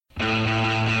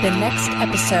The next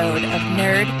episode of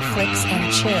Nerd Flix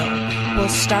Chill will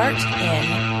start in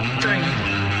 3,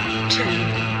 2,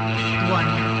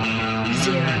 1,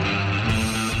 0.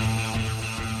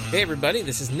 Hey everybody,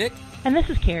 this is Nick. And this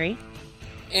is Carrie.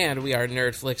 And we are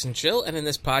Nerd Flix Chill, and in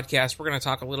this podcast we're going to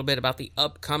talk a little bit about the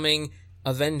upcoming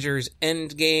Avengers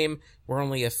Endgame. We're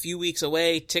only a few weeks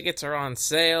away, tickets are on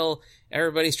sale,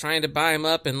 everybody's trying to buy them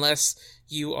up unless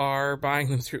you are buying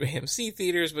them through AMC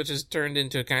theaters, which has turned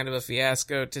into kind of a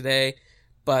fiasco today.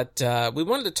 But we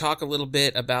wanted to talk a little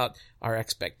bit about our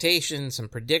expectations, some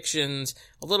predictions,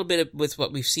 a little bit with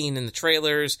what we've seen in the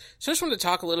trailers. So I just wanted to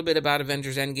talk a little bit about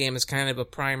Avengers Endgame as kind of a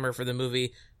primer for the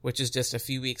movie, which is just a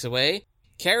few weeks away.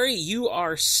 Carrie, you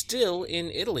are still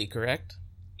in Italy, correct?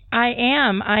 I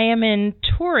am. I am in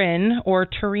Turin, or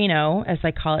Torino, as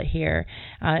I call it here.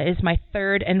 It's my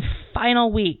third and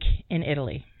final week in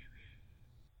Italy.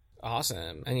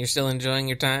 Awesome. And you're still enjoying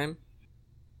your time?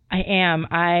 I am.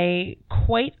 I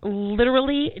quite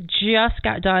literally just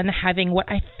got done having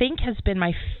what I think has been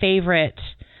my favorite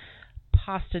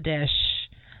pasta dish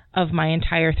of my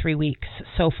entire 3 weeks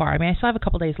so far. I mean, I still have a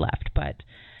couple days left, but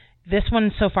this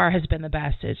one so far has been the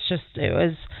best. It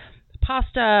was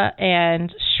pasta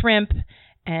and shrimp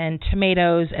and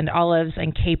tomatoes and olives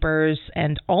and capers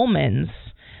and almonds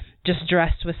just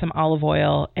dressed with some olive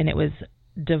oil, and it was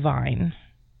divine.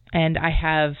 And I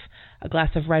have a glass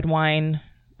of red wine.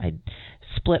 I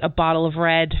split a bottle of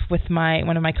red with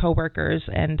one of my coworkers,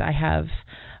 and I have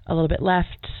a little bit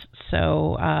left.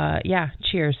 So,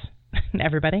 cheers,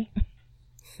 everybody.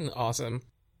 Awesome.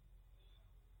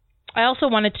 I also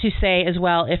wanted to say as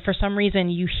well, if for some reason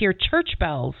you hear church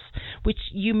bells, which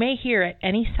you may hear at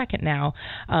any second now,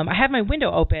 I have my window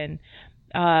open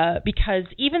because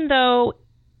even though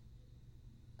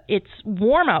it's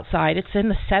warm outside, it's in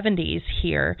the 70s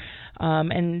here,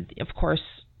 and of course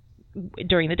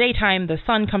during the daytime the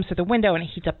sun comes through the window and it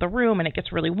heats up the room and it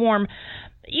gets really warm.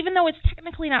 Even though it's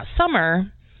technically not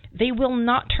summer, they will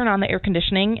not turn on the air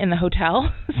conditioning in the hotel.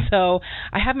 So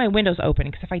I have my windows open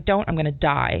because if I don't, I'm going to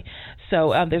die.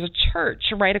 So there's a church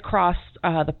right across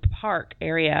the park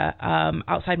area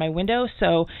outside my window.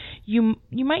 So you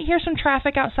might hear some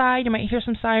traffic outside. You might hear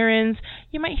some sirens.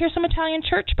 You might hear some Italian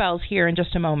church bells here in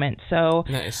just a moment. So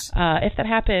nice. If that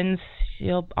happens,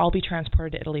 I'll be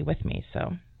transported to Italy with me.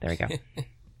 So there we go.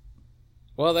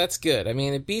 Well, that's good. I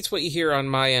mean, it beats what you hear on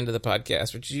my end of the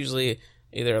podcast, which is usually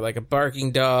either like a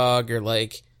barking dog or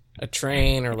like a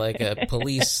train or like a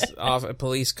police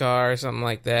car or something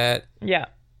like that. Yeah.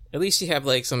 At least you have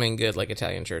like something good like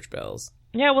Italian church bells.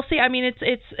 Yeah, we'll see. I mean,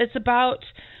 it's about,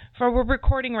 we're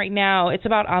recording right now, it's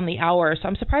about on the hour, so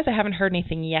I'm surprised I haven't heard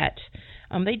anything yet.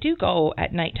 They do go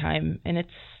at nighttime, and it's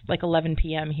like 11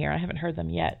 p.m. here. I haven't heard them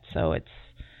yet, so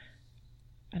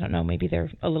I don't know, maybe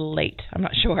they're a little late. I'm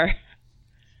not sure.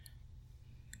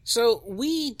 So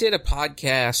we did a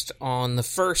podcast on the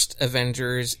first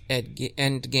Avengers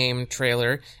Endgame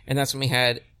trailer, and that's when we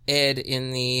had Ed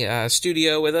in the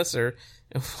studio with us, or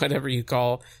whatever you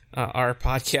call our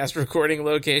podcast recording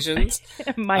locations.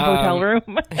 My hotel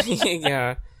room.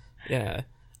 Yeah.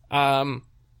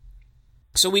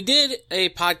 So we did a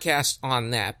podcast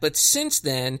on that, but since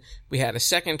then, we had a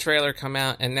second trailer come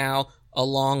out, and now,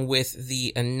 along with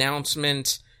the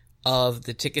announcement of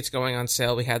the tickets going on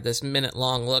sale, we had this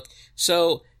minute-long look.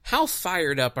 So, how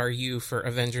fired up are you for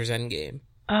Avengers Endgame?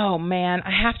 Oh, man,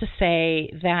 I have to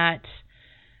say that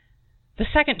the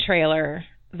second trailer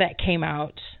that came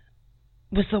out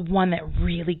was the one that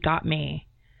really got me.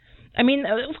 I mean,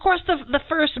 of course, the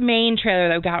first main trailer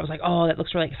that we got was like, oh, that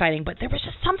looks really exciting, but there was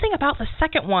just something about the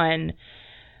second one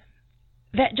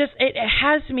that just, it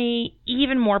has me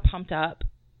even more pumped up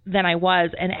than I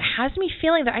was, and it has me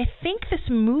feeling that I think this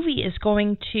movie is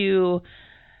going to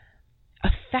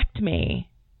affect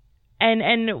me.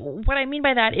 And what I mean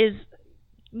by that is,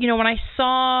 when I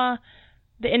saw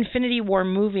the Infinity War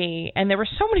movie, and there were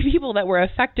so many people that were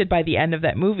affected by the end of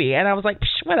that movie, and I was like,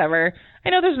 whatever. I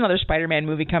know there's another Spider-Man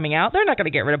movie coming out. They're not going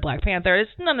to get rid of Black Panther.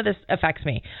 None of this affects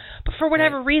me. But for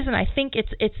whatever reason, I think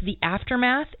it's the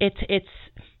aftermath. It's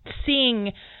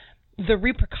seeing the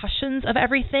repercussions of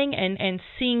everything and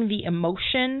seeing the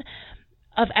emotion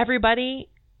of everybody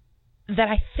that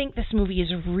I think this movie is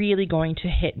really going to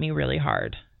hit me really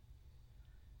hard.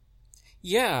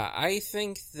 Yeah, I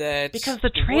think that... Because the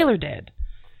trailer did.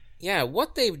 Yeah,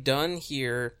 what they've done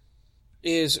here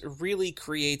is really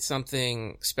create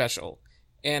something special.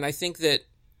 And I think that,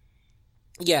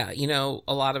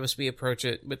 a lot of us, we approach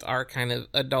it with our kind of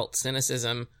adult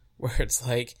cynicism, where it's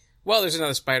like, well, there's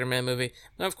another Spider-Man movie.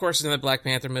 And of course, there's another Black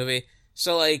Panther movie.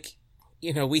 So,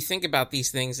 we think about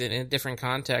these things in a different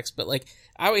context. But,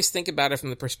 I always think about it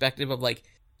from the perspective of,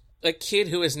 a kid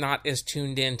who is not as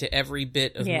tuned in to every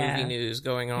bit of movie news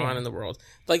going on in the world.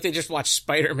 Like, they just watched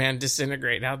Spider-Man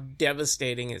disintegrate. How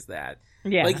devastating is that?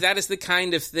 Yeah. Like, that is the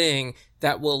kind of thing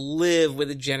that will live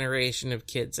with a generation of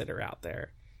kids that are out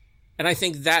there. And I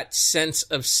think that sense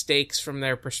of stakes from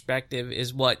their perspective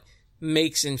is what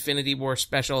makes Infinity War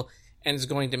special and is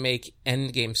going to make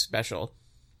Endgame special.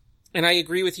 And I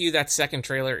agree with you, that second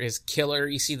trailer is killer.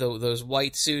 You see those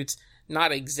white suits,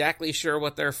 not exactly sure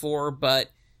what they're for,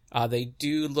 but they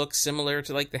do look similar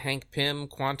to, like, the Hank Pym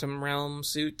Quantum Realm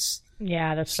suits.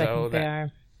 Yeah, that's what I think they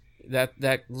are.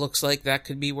 That looks like that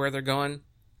could be where they're going.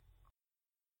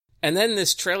 And then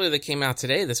this trailer that came out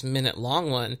today, this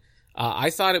minute-long one, I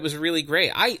thought it was really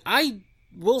great. I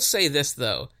will say this,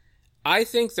 though. I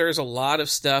think there's a lot of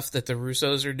stuff that the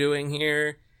Russos are doing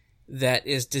here that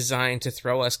is designed to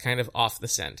throw us kind of off the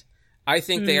scent. I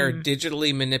think they are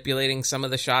digitally manipulating some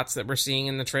of the shots that we're seeing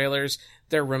in the trailers.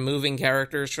 They're removing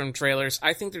characters from trailers.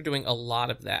 I think they're doing a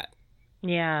lot of that.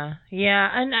 Yeah.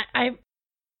 And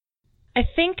I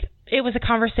think it was a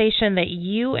conversation that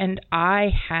you and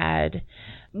I had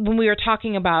when we were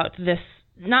talking about this,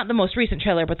 not the most recent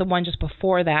trailer, but the one just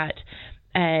before that.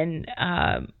 And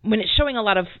when it's showing a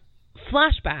lot of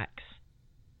flashbacks.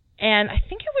 And I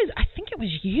think it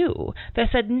was you that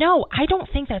said, no, I don't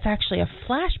think that's actually a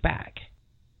flashback.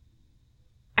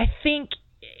 I think,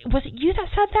 was it you that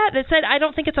said that? That said, I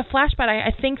don't think it's a flashback.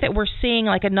 I think that we're seeing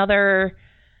like another,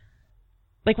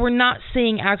 like we're not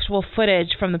seeing actual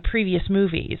footage from the previous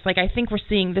movies. Like I think we're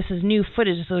seeing this is new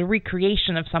footage. This is a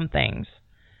recreation of some things.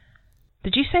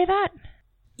 Did you say that?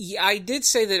 Yeah, I did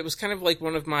say that. It was kind of like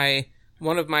one of my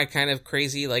kind of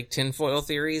crazy like tinfoil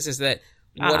theories is that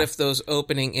what if those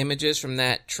opening images from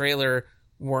that trailer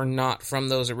were not from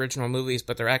those original movies,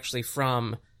 but they're actually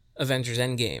from Avengers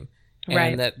Endgame,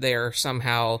 and that they're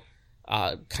somehow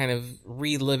kind of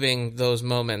reliving those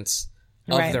moments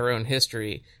of their own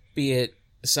history, be it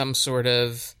some sort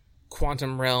of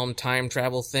quantum realm time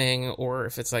travel thing, or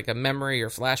if it's like a memory or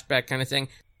flashback kind of thing.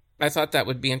 I thought that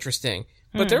would be interesting.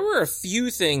 But there were a few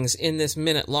things in this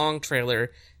minute-long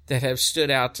trailer that have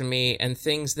stood out to me, and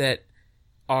things that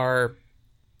are,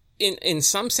 in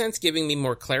some sense, giving me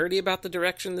more clarity about the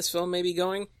direction this film may be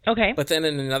going. Okay. But then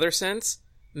in another sense,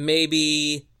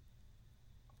 maybe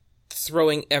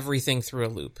throwing everything through a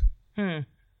loop.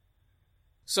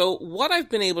 So what I've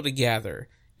been able to gather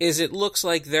is it looks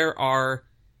like there are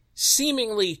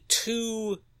seemingly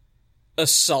 2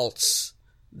 assaults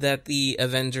that the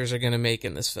Avengers are going to make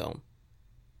in this film.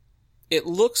 It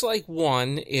looks like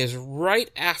one is right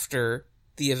after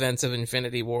the events of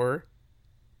Infinity War,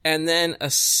 and then a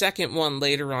second one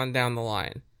later on down the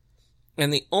line.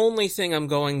 And the only thing I'm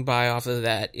going by off of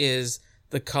that is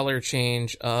the color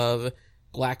change of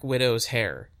Black Widow's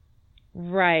hair.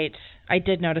 Right. I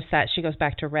did notice that. She goes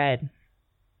back to red.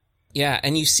 Yeah,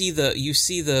 and you see the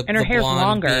and her hair's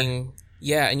longer.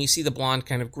 And you see the blonde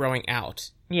kind of growing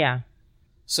out. Yeah.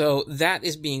 So that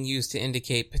is being used to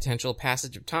indicate potential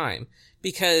passage of time,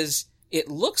 because it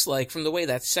looks like, from the way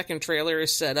that second trailer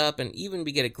is set up, and even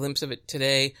we get a glimpse of it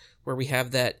today, where we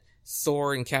have that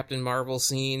Thor and Captain Marvel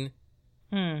scene.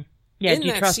 Yeah, do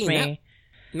you trust me?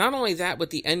 Not only that,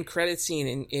 but the end credit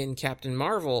scene in Captain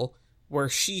Marvel, where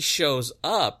she shows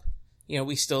up,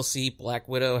 we still see Black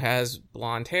Widow has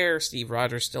blonde hair, Steve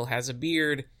Rogers still has a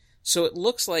beard, so it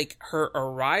looks like her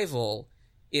arrival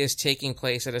is taking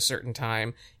place at a certain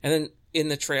time. And then in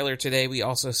the trailer today, we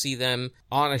also see them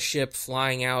on a ship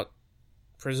flying out,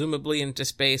 presumably into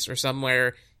space or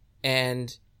somewhere,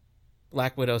 and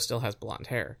Black Widow still has blonde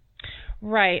hair.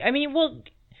 Right. I mean, well,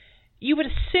 you would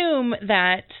assume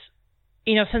that,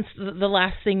 since the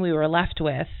last thing we were left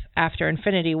with after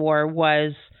Infinity War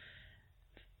was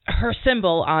her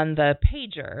symbol on the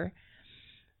pager,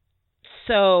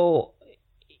 so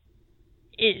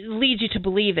it leads you to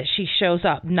believe that she shows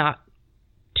up not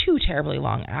too terribly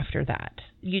long after that.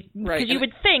 Because you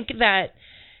would think that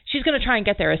she's going to try and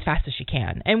get there as fast as she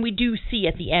can. And we do see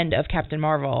at the end of Captain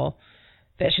Marvel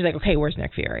that she's like, okay, where's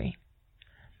Nick Fury?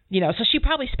 So she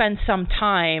probably spends some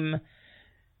time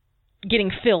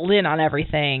getting filled in on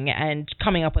everything and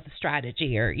coming up with a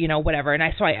strategy or, whatever.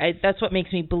 And so that's what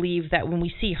makes me believe that when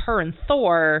we see her and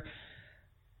Thor,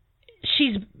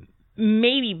 she's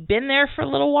maybe been there for a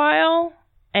little while.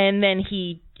 And then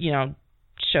he,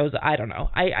 shows, I don't know.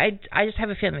 I just have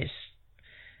a feeling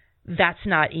that's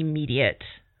not immediate.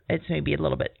 It's maybe a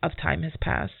little bit of time has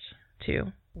passed,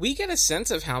 too. We get a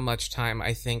sense of how much time,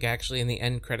 I think, actually, in the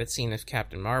end credit scene of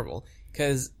Captain Marvel.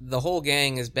 Because the whole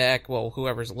gang is back, well,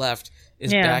 whoever's left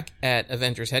is back at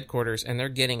Avengers headquarters, and they're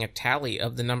getting a tally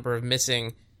of the number of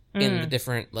missing in the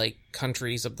different, like,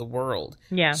 countries of the world.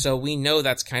 Yeah. So we know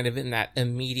that's kind of in that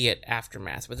immediate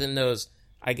aftermath, within those,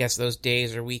 I guess, those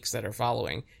days or weeks that are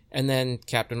following. And then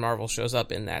Captain Marvel shows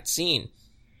up in that scene.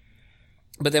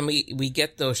 But then we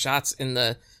get those shots in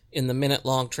the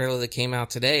minute-long trailer that came out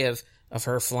today of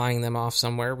her flying them off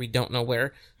somewhere. We don't know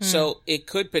where. So it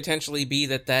could potentially be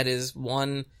that is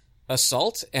one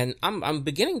assault. And I'm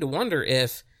beginning to wonder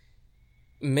if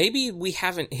maybe we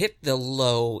haven't hit the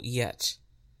low yet.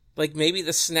 Like, maybe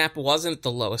the snap wasn't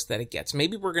the lowest that it gets.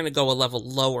 Maybe we're going to go a level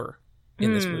lower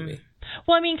in this movie.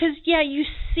 Well, I mean, because, yeah, you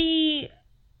see...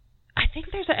 I think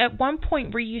there's at one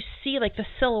point where you see, like, the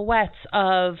silhouettes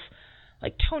of,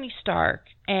 like, Tony Stark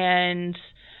and,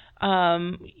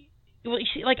 you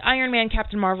see, like, Iron Man,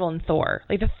 Captain Marvel, and Thor.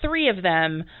 Like, the three of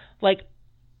them, like,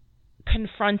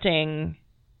 confronting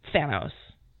Thanos.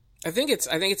 I think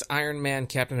it's Iron Man,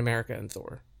 Captain America, and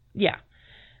Thor. Yeah.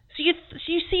 So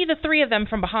you see the three of them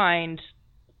from behind,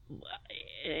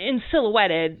 in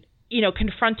silhouetted,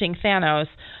 confronting Thanos.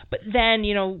 But then,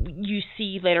 you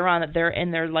see later on that they're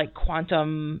in their, like,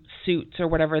 quantum suits or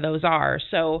whatever those are.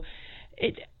 So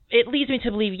it leads me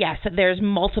to believe, yes, that there's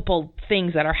multiple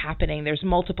things that are happening. There's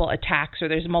multiple attacks, or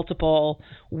there's multiple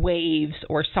waves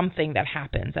or something that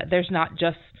happens. That it's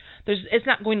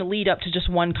not going to lead up to just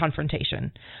one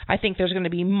confrontation. I think there's going to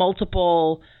be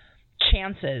multiple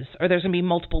chances, or there's going to be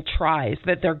multiple tries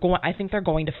that I think they're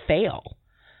going to fail.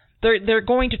 They're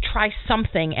going to try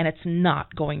something and it's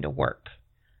not going to work.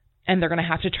 And they're going to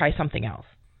have to try something else.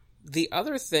 The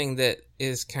other thing that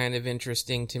is kind of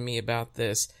interesting to me about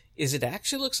this is it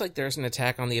actually looks like there's an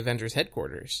attack on the Avengers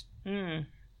headquarters. And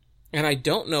I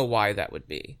don't know why that would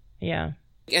be. Yeah.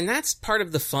 And that's part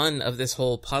of the fun of this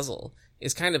whole puzzle,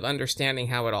 is kind of understanding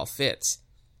how it all fits.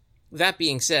 That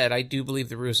being said, I do believe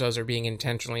the Russos are being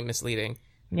intentionally misleading.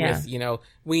 Yeah. With,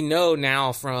 we know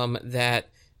now from that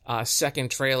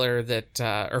second trailer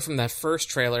or from that first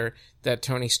trailer, that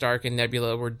Tony Stark and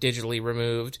Nebula were digitally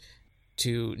removed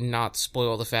to not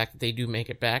spoil the fact that they do make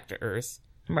it back to Earth.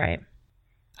 Right.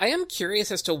 I am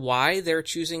curious as to why they're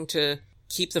choosing to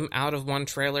keep them out of one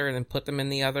trailer and then put them in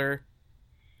the other.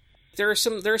 There are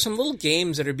some little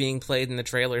games that are being played in the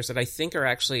trailers that I think are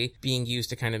actually being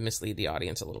used to kind of mislead the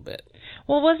audience a little bit.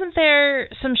 Well, wasn't there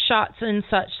some shots and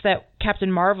such that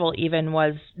Captain Marvel even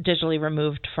was digitally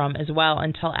removed from as well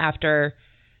until after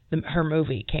her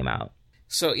movie came out?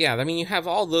 So, yeah, I mean, you have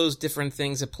all those different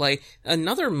things at play.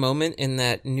 Another moment in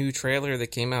that new trailer that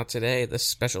came out today, the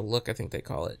special look, I think they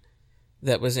call it,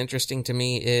 that was interesting to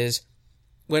me is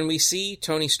when we see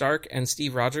Tony Stark and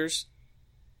Steve Rogers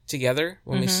together,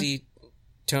 when we see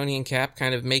Tony and Cap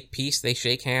kind of make peace, they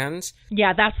shake hands.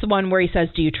 Yeah, that's the one where he says,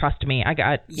 "Do you trust me?"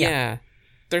 Yeah.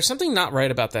 There's something not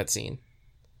right about that scene.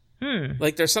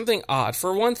 Like, there's something odd.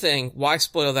 For one thing, why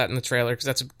spoil that in the trailer? Because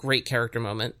that's a great character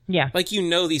moment. Yeah. Like,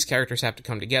 these characters have to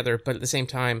come together, but at the same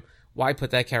time, why put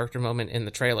that character moment in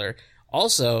the trailer?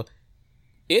 Also,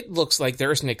 it looks like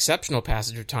there's an exceptional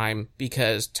passage of time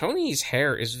because Tony's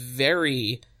hair is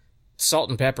very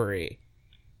salt and peppery.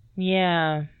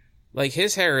 Yeah. Like,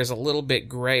 his hair is a little bit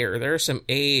grayer. There's some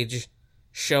age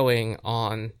showing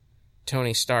on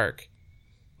Tony Stark.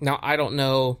 Now, I don't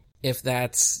know if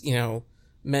that's,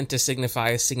 meant to signify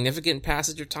a significant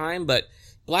passage of time, but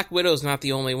Black Widow's not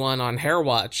the only one on hair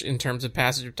watch in terms of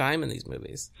passage of time in these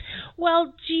movies.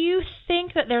 Well, do you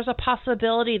think that there's a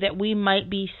possibility that we might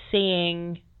be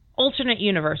seeing alternate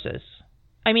universes?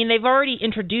 I mean, they've already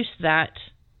introduced that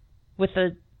with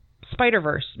the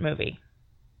Spider-Verse movie.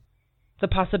 The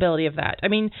possibility of that. I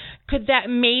mean, could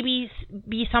that maybe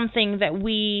be something that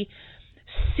we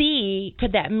see?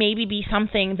 Could that maybe be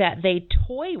something that they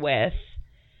toy with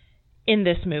in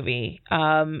this movie,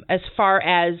 as far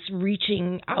as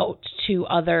reaching out to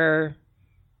other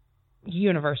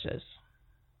universes?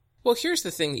 Well, here's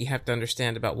the thing that you have to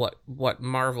understand about what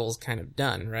Marvel's kind of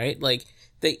done, right? Like,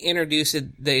 they introduced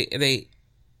their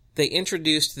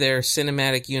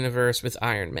cinematic universe with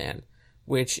Iron Man,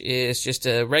 which is just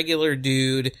a regular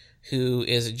dude who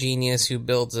is a genius who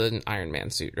builds an Iron Man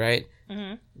suit, right?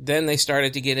 Mm-hmm. Then they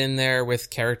started to get in there with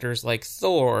characters like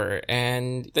Thor,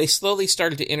 and they slowly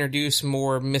started to introduce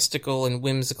more mystical and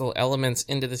whimsical elements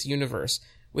into this universe.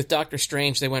 With Doctor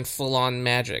Strange, they went full-on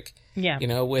magic. Yeah.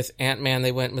 With Ant-Man,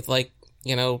 they went with,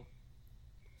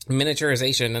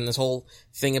 miniaturization and this whole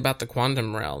thing about the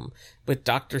quantum realm. With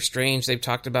Doctor Strange, they've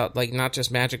talked about, not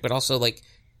just magic, but also,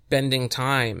 bending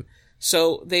time.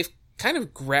 So they've kind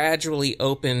of gradually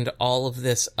opened all of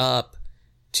this up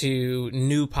to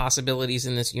new possibilities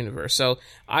in this universe. So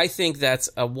I think that's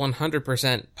a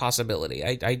 100% possibility.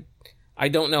 I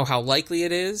don't know how likely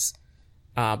it is,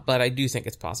 but I do think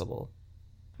it's possible.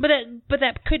 But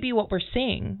that could be what we're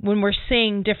seeing when we're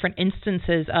seeing different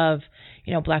instances of,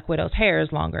 Black Widow's hair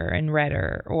is longer and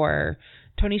redder, or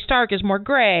Tony Stark is more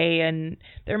gray and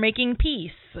they're making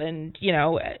peace, and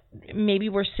maybe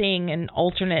we're seeing an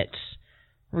alternate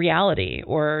reality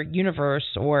or universe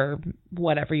or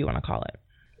whatever you want to call it.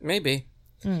 Maybe.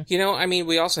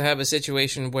 We also have a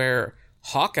situation where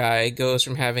Hawkeye goes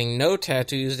from having no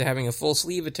tattoos to having a full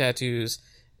sleeve of tattoos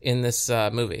in this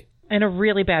movie. And a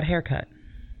really bad haircut.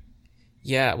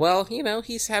 Yeah, well,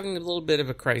 he's having a little bit of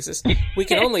a crisis. We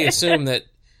can only assume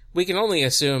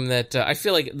that. I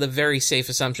feel like the very safe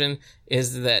assumption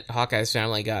is that Hawkeye's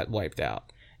family got wiped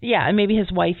out. Yeah, and maybe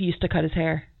his wife used to cut his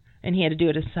hair, and he had to do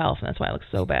it himself, and that's why it looks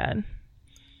so bad.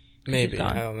 Maybe,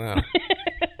 I don't know.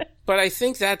 But I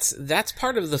think that's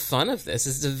part of the fun of this.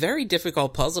 It's a very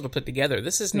difficult puzzle to put together.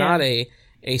 This is not a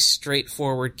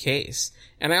straightforward case.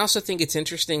 And I also think it's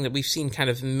interesting that we've seen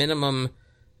kind of minimum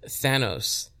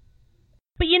Thanos.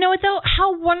 But you know what, though?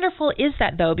 How wonderful is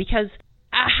that, though? Because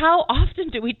how often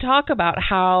do we talk about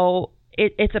how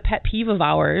it's a pet peeve of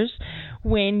ours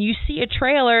when you see a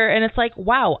trailer and it's like,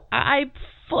 wow, I'm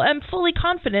fully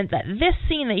confident that this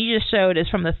scene that you just showed is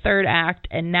from the third act,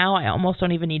 and now I almost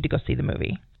don't even need to go see the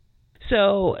movie.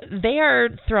 So they are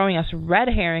throwing us red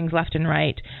herrings left and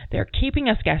right. They're keeping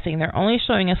us guessing. They're only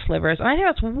showing us slivers. And I think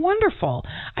that's wonderful.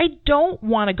 I don't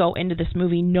want to go into this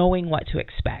movie knowing what to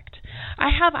expect. I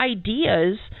have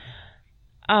ideas,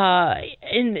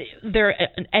 and they're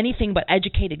anything but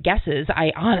educated guesses.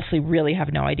 I honestly really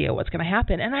have no idea what's going to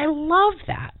happen. And I love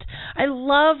that. I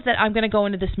love that I'm going to go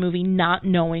into this movie not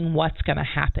knowing what's going to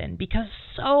happen, because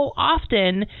so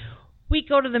often we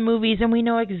go to the movies and we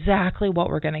know exactly what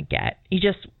we're going to get. You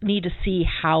just need to see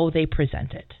how they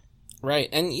present it. Right.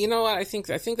 And you know what? I think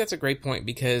that's a great point,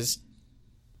 because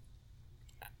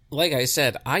like I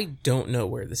said, I don't know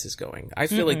where this is going. I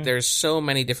feel like there's so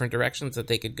many different directions that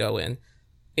they could go in.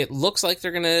 It looks like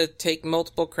they're going to take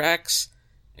multiple cracks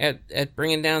at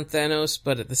bringing down Thanos,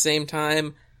 but at the same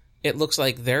time, it looks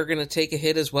like they're going to take a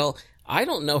hit as well. I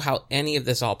don't know how any of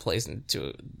this all plays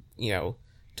into,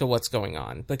 to what's going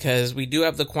on, because we do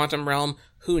have the quantum realm.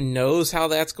 Who knows how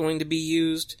that's going to be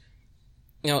used?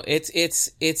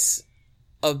 It's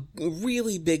a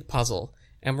really big puzzle,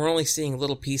 and we're only seeing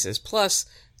little pieces. Plus,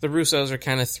 the Russos are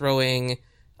kind of throwing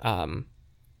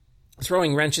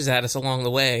wrenches at us along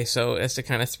the way, so as to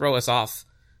kind of throw us off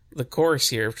the course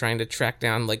here of trying to track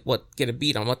down, get a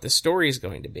beat on what the story is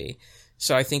going to be.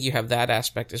 So I think you have that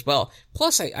aspect as well.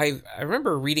 Plus, I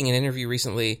remember reading an interview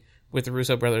recently with the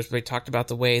Russo brothers where they talked about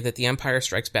the way that The Empire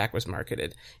Strikes Back was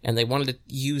marketed, and they wanted to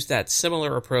use that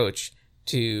similar approach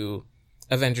to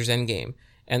Avengers Endgame.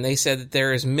 And they said that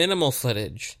there is minimal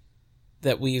footage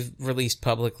that we've released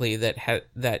publicly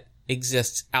that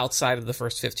exists outside of the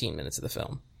first 15 minutes of the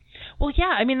film. Well, yeah,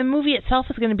 I mean, the movie itself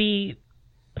is going to be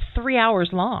 3 hours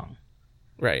long.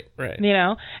 Right. And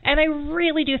I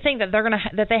really do think that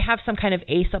that they have some kind of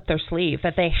ace up their sleeve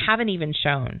that they haven't even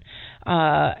shown.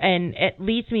 And it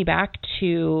leads me back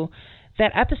to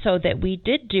that episode that we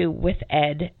did do with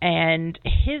Ed and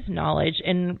his knowledge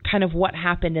and kind of what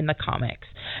happened in the comics.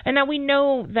 And now we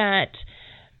know that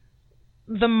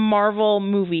the Marvel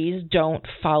movies don't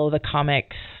follow the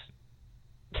comics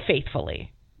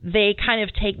faithfully. They kind of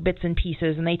take bits and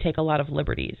pieces, and they take a lot of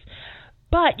liberties.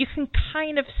 But you can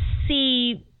kind of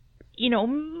see,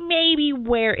 maybe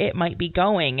where it might be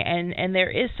going. And there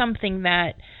is something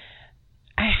that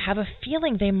I have a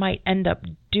feeling they might end up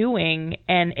doing,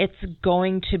 and it's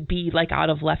going to be out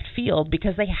of left field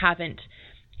because they haven't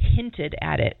hinted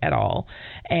at it at all.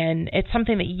 And it's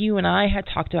something that you and I had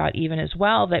talked about even as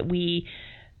well, that we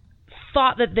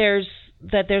thought that there's,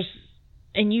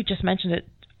 and you just mentioned it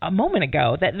a moment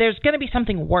ago, that there's going to be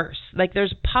something worse.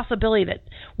 There's a possibility that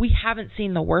we haven't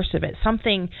seen the worst of it.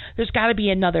 There's got to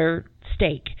be another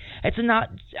stake.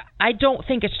 I don't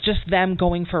think it's just them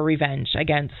going for revenge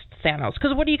against Thanos.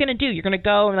 Because what are you going to do? You're going to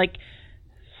go and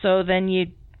so then you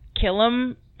kill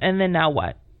him, and then now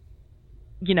what?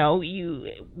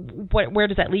 Where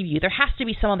does that leave you? There has to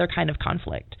be some other kind of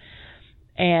conflict.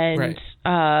 And right.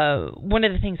 One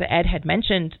of the things that Ed had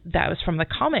mentioned that was from the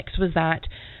comics was that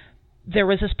there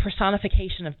was this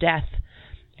personification of death.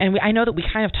 And I know that we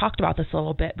kind of talked about this a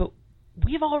little bit, but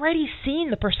we've already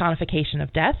seen the personification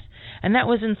of death, and that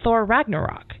was in Thor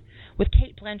Ragnarok with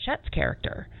Cate Blanchett's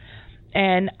character.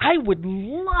 And I would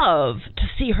love to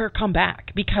see her come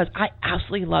back, because I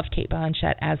absolutely love Cate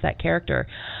Blanchett as that character.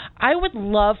 I would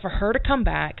love for her to come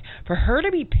back, for her to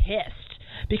be pissed,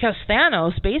 because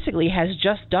Thanos basically has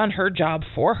just done her job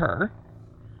for her.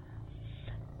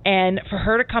 And for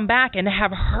her to come back and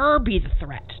have her be the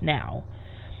threat now.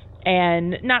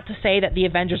 And not to say that the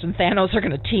Avengers and Thanos are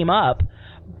going to team up,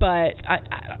 but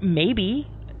maybe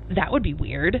that would be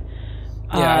weird.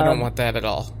 Yeah, I don't want that at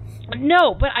all.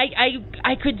 No, but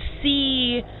I could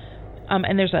see,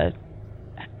 and there's a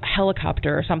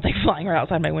helicopter or something flying right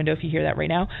outside my window if you hear that right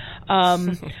now.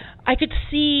 I could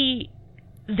see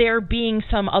there being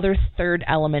some other third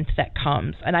element that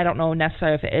comes, and I don't know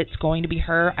necessarily if it's going to be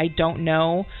her. I don't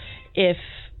know if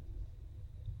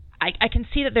I can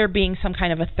see that there being some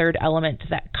kind of a third element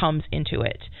that comes into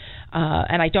it,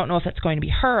 and I don't know if it's going to be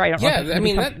her. I don't know. Yeah, I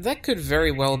mean that could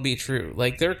very well be true.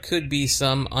 Like there could be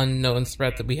some unknown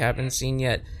threat that we haven't seen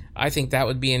yet. I think that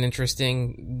would be an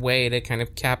interesting way to kind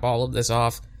of cap all of this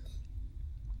off.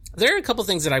 There are a couple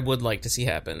things that I would like to see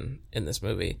happen in this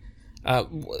movie.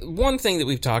 One thing that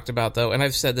we've talked about, though, and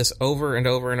I've said this over and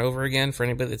over and over again for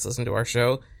anybody that's listened to our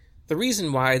show, the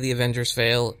reason why the Avengers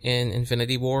fail in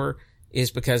Infinity War is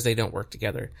because they don't work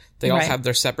together. They all have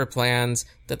their separate plans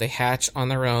that they hatch on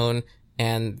their own,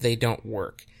 and they don't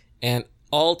work. And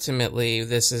ultimately,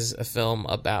 this is a film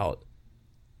about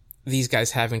these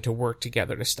guys having to work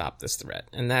together to stop this threat.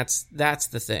 And that's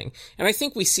the thing. And I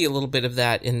think we see a little bit of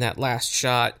that in that last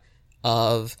shot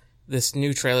of this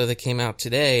new trailer that came out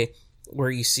today, where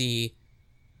you see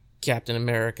Captain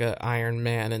America, Iron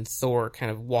Man, and Thor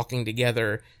kind of walking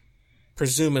together,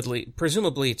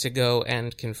 presumably to go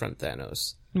and confront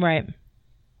Thanos. Right.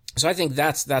 So I think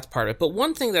that's part of it. But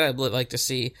one thing that I would like to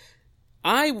see,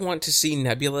 I want to see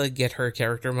Nebula get her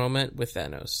character moment with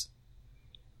Thanos.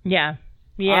 Yeah.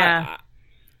 Yeah.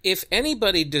 If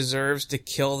anybody deserves to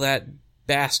kill that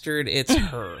bastard, it's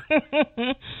her.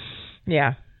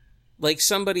 Yeah. Like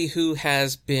somebody who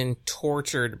has been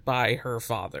tortured by her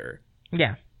father.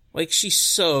 Yeah. Like she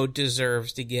so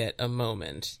deserves to get a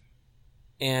moment.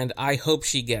 And I hope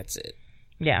she gets it.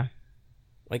 Yeah.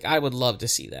 Like I would love to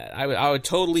see that. I would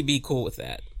totally be cool with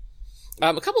that.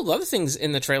 A couple of other things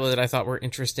in the trailer that I thought were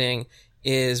interesting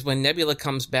is when Nebula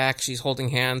comes back, she's holding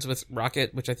hands with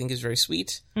Rocket, which I think is very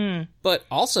sweet. Mm. But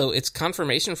also, it's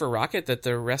confirmation for Rocket that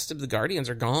the rest of the Guardians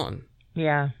are gone.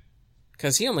 Yeah.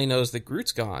 Because he only knows that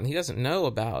Groot's gone. He doesn't know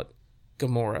about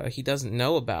Gamora. He doesn't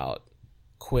know about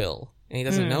Quill. And he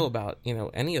doesn't know about,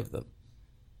 any of them.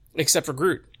 Except for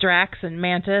Groot. Drax and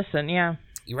Mantis and, yeah.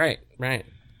 Right.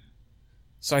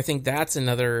 So I think that's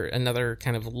another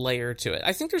kind of layer to it.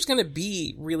 I think there's going to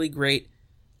be really great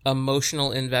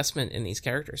emotional investment in these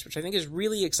characters, which I think is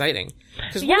really exciting.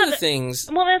 Because one of the things...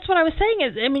 Well, that's what I was saying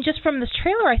is, I mean, just from this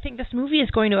trailer, I think this movie is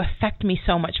going to affect me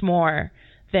so much more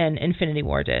than Infinity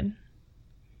War did.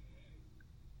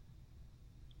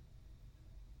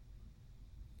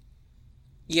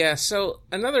 Yeah, so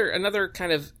another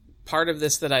kind of part of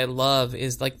this that I love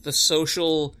is like the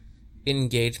social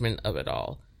engagement of it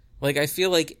all. Like, I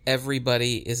feel like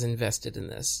everybody is invested in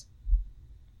this.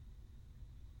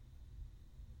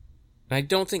 And I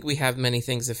don't think we have many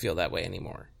things that feel that way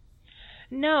anymore.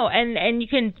 No, and you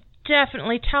can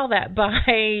definitely tell that by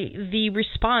the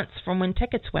response from when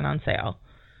tickets went on sale.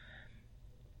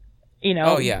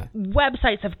 Oh, yeah.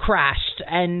 Websites have crashed,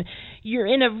 and you're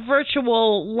in a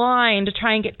virtual line to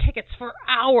try and get tickets for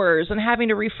hours and having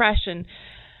to refresh. And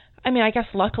I mean, I guess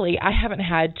luckily I haven't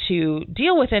had to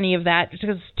deal with any of that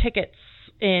because tickets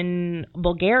in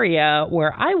Bulgaria,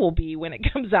 where I will be when it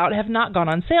comes out, have not gone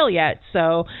on sale yet.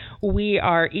 So we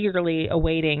are eagerly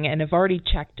awaiting and have already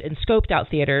checked and scoped out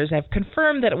theaters. I've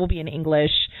confirmed that it will be in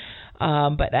English,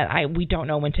 but we don't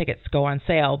know when tickets go on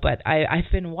sale. But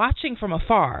I've been watching from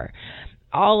afar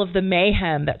all of the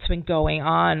mayhem that's been going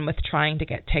on with trying to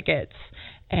get tickets.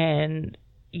 And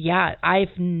yeah,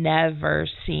 I've never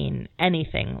seen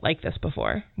anything like this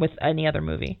before with any other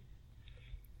movie.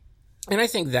 And I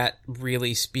think that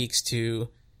really speaks to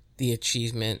the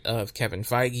achievement of Kevin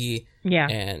Feige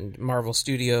and Marvel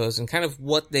Studios and kind of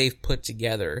what they've put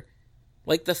together.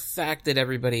 Like the fact that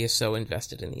everybody is so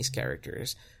invested in these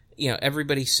characters.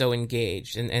 Everybody's so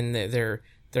engaged and they're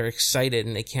excited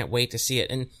and they can't wait to see it.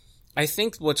 And I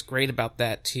think what's great about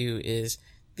that too is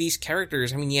these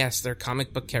characters, I mean, yes, they're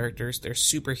comic book characters, they're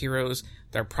superheroes,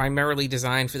 they're primarily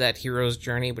designed for that hero's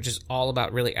journey, which is all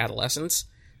about really adolescence.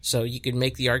 So you could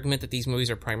make the argument that these movies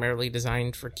are primarily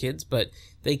designed for kids, but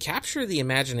they capture the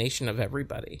imagination of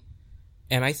everybody.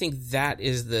 And I think that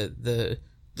is the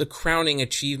crowning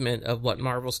achievement of what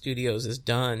Marvel Studios has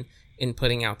done in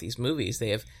putting out these movies. They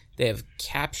have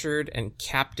captured and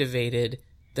captivated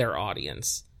their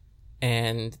audience.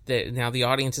 And now the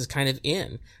audience is kind of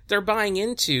in. They're buying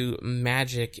into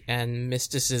magic and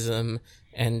mysticism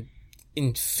and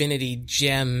infinity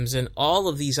gems and all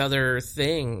of these other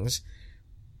things.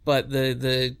 But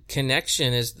the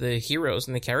connection is the heroes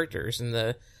and the characters and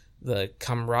the the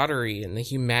camaraderie and the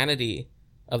humanity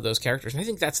of those characters. And I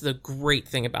think that's the great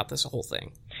thing about this whole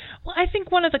thing. Well, I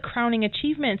think one of the crowning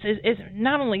achievements is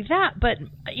not only that, but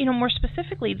more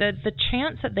specifically the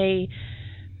chance that they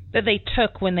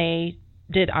took when they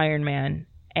did Iron Man,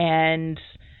 and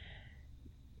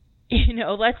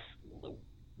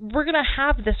we're gonna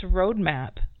have this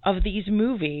roadmap of these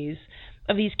movies,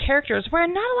 of these characters, where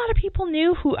not a lot of people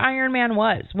knew who Iron Man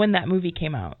was when that movie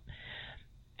came out,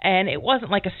 and it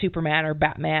wasn't like a Superman or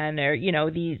Batman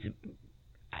or these,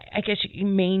 I guess,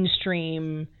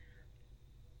 mainstream,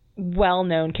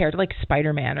 well-known character like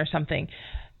Spider-Man or something.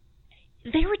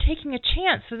 They were taking a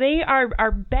chance. So they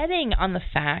are betting on the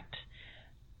fact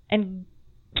and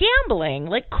gambling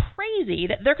like crazy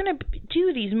that they're going to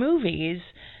do these movies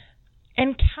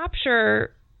and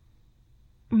capture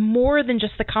more than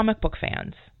just the comic book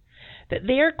fans. That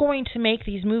they're going to make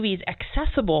these movies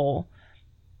accessible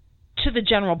to the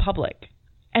general public.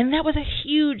 And that was a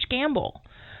huge gamble.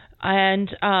 And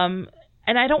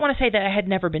I don't want to say that it had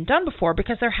never been done before,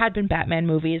 because there had been Batman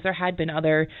movies, there had been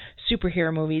other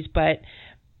superhero movies, but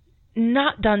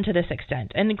not done to this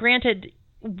extent. And granted,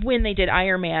 when they did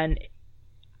Iron Man,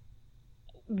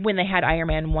 when they had Iron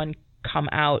Man 1 come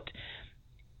out,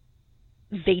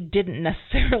 they didn't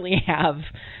necessarily have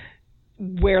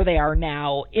where they are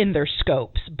now in their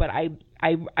scopes. But I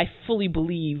fully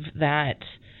believe that,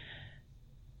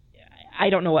 I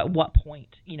don't know at what point,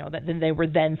 that then they were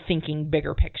then thinking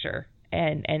bigger picture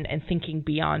and thinking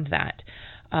beyond that.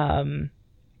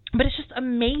 But it's just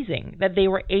amazing that they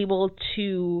were able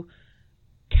to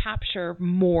capture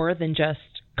more than just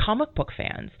comic book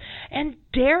fans. And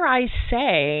dare I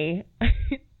say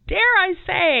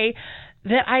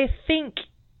that I think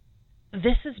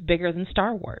this is bigger than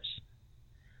Star Wars.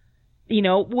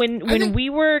 When we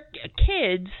were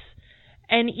kids,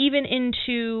 and even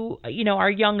into, our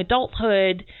young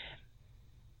adulthood,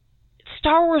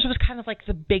 Star Wars was kind of like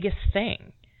the biggest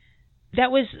thing.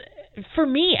 That was, for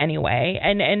me anyway,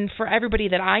 and for everybody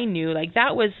that I knew, like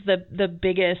that was the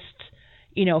biggest,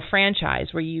 franchise,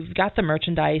 where you've got the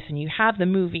merchandise and you have the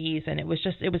movies, and it was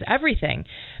everything.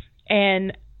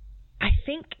 And I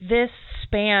think this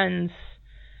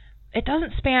it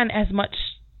doesn't span as much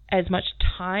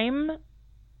time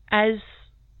as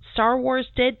Star Wars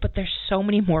did, but there's so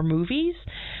many more movies,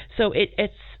 so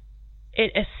it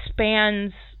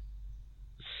spans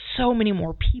so many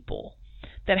more people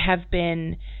that have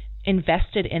been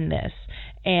invested in this,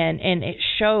 and it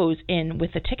shows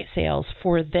with the ticket sales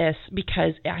for this,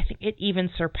 because I think it even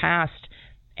surpassed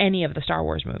any of the Star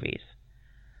Wars movies.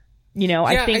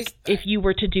 I think if you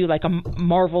were to do like a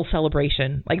Marvel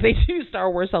celebration, like they do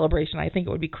Star Wars celebration, I think it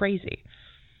would be crazy.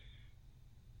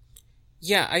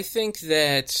 Yeah, I think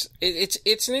that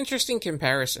it's an interesting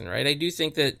comparison, right? I do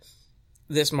think that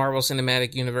this Marvel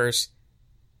Cinematic Universe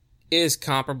is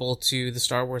comparable to the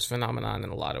Star Wars phenomenon in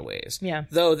a lot of ways. Yeah.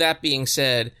 Though that being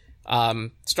said,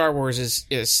 Star Wars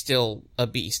is still a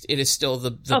beast. It is still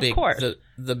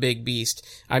the big beast.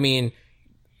 I mean,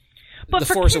 but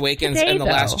The Force Awakens today, and The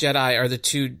Last Jedi are the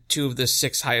two of the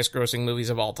 6 highest grossing movies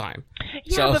of all time.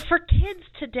 Yeah, but for kids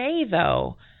today,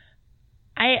 though,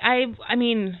 I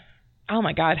mean, oh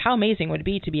my God, how amazing would it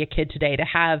be to be a kid today, to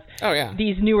have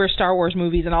these newer Star Wars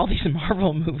movies and all these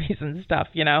Marvel movies and stuff,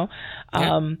 Yeah.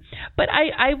 But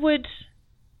I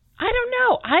don't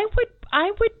know.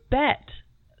 I would bet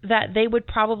that they would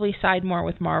probably side more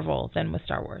with Marvel than with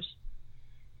Star Wars.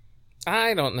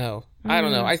 I don't know.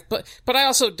 But I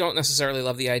also don't necessarily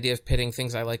love the idea of pitting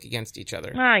things I like against each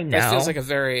other. I know. That feels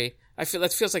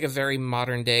like a very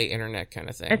modern day internet kind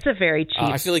of thing. It's a very cheap.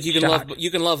 I feel like you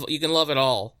can love it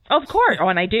all. Of course. Oh,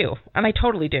 and I do. And I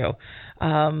totally do.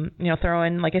 Throw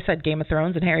in, like I said, Game of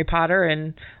Thrones and Harry Potter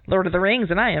and Lord of the Rings,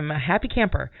 and I am a happy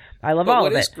camper. I love all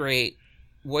of it.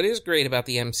 What is great about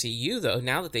the MCU, though,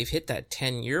 now that they've hit that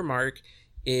 10-year mark,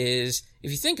 is, if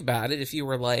you think about it, if you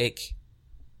were like,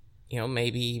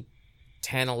 maybe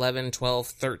 10, 11, 12,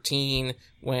 13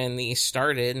 when these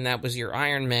started, and that was your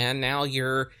Iron Man, now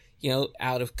you're,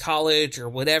 out of college or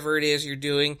whatever it is you're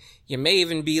doing. You may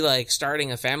even be like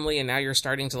starting a family, and now you're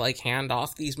starting to like hand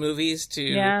off these movies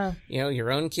to,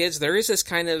 your own kids. There is this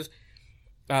kind of,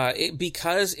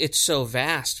 because it's so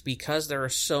vast, because there are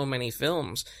so many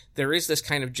films, there is this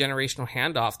kind of generational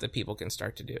handoff that people can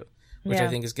start to do, which I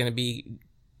think is going to be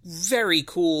very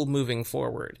cool moving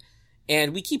forward.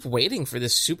 And we keep waiting for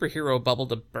this superhero bubble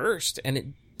to burst, and it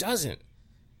doesn't.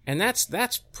 And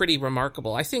that's pretty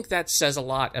remarkable. I think that says a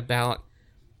lot about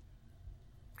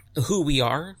who we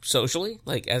are socially,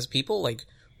 like as people, like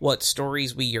what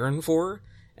stories we yearn for.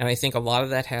 And I think a lot of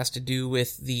that has to do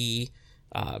with the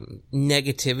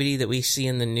negativity that we see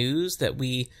in the news, that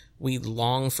we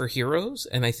long for heroes,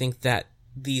 and I think that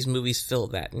these movies fill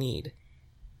that need.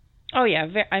 Oh yeah,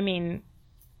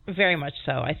 very much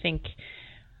so. I think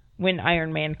when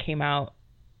Iron Man came out,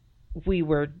 we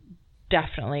were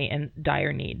definitely in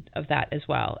dire need of that as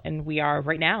well, and we are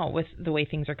right now with the way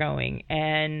things are going.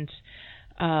 And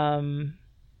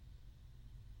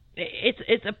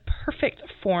it's a perfect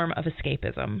form of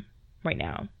escapism right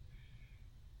now.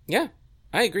 Yeah,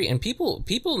 I agree, and people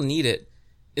need it.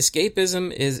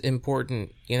 Escapism is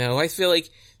important. You know, I feel like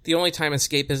the only time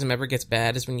escapism ever gets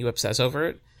bad is when you obsess over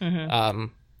it. Mm-hmm.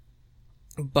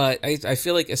 But I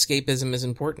feel like escapism is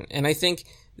important, and I think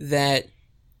that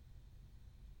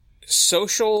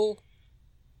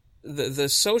the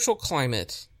social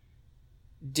climate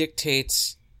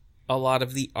dictates a lot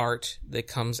of the art that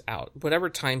comes out, whatever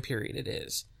time period it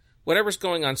is. Whatever's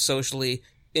going on socially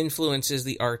influences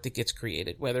the art that gets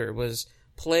created, whether it was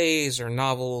plays or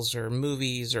novels or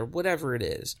movies or whatever it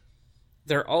is.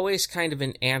 They're always kind of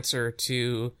an answer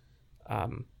to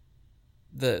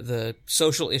the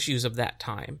social issues of that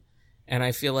time. And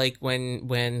I feel like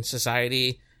when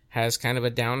society has kind of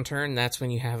a downturn, that's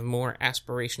when you have more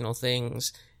aspirational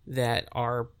things that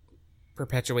are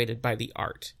perpetuated by the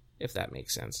art, if that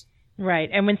makes sense. Right,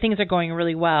 and when things are going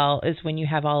really well is when you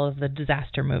have all of the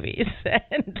disaster movies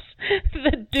and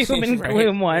the doom and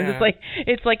gloom ones. Yeah.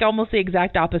 It's like almost the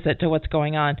exact opposite to what's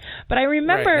going on. But I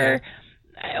remember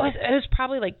it was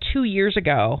probably like 2 years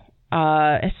ago.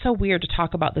 It's so weird to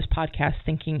talk about this podcast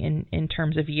thinking in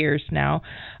terms of years now.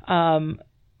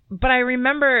 But I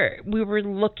remember we were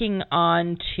looking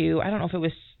on to, I don't know if it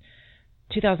was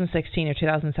 2016 or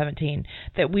 2017,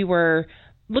 that we were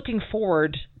looking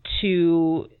forward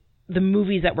to the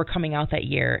movies that were coming out that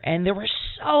year, and there were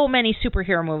so many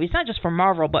superhero movies, not just from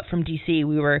Marvel but from DC.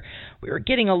 We were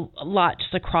getting a lot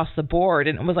just across the board,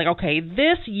 and it was like, okay,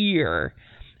 this year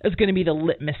is going to be the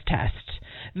litmus test.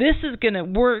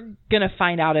 We're gonna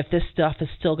find out if this stuff is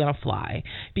still gonna fly,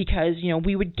 because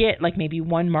we would get like maybe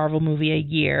one Marvel movie a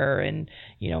year, and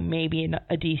maybe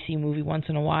a DC movie once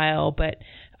in a while, but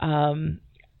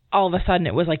all of a sudden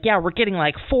it was like, yeah, we're getting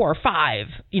like 4 or 5,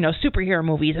 superhero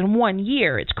movies in 1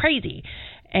 year. It's crazy.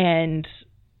 And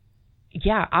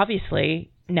yeah,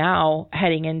 obviously now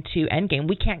heading into Endgame,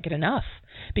 we can't get enough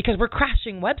because we're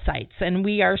crashing websites and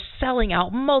we are selling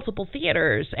out multiple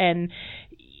theaters. And,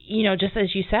 just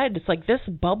as you said, it's like this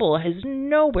bubble is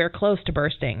nowhere close to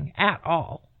bursting at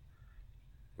all.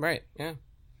 Right. Yeah.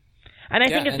 And I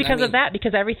think it's because of that,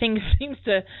 because everything seems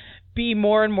to be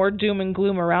more and more doom and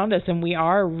gloom around us, and we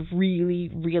are really,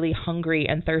 really hungry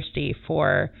and thirsty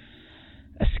for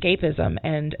escapism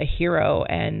and a hero.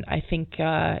 And I think,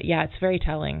 it's very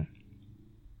telling.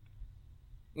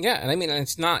 Yeah, and I mean,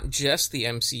 it's not just the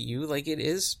MCU. Like, it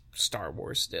is Star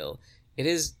Wars still. It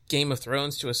is Game of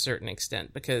Thrones to a certain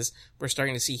extent, because we're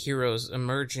starting to see heroes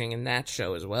emerging in that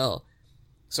show as well.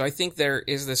 So I think there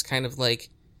is this kind of, like,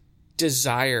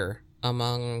 desire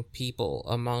among people,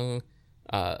 among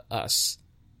us,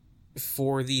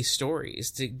 for these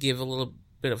stories to give a little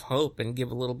bit of hope and give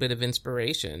a little bit of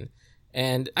inspiration.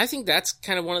 And I think that's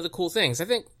kind of one of the cool things. I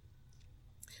think,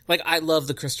 like, I love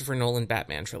the Christopher Nolan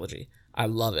Batman trilogy. I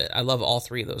love it. I love all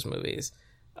 3 of those movies.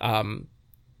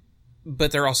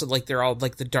 But they're also like, they're all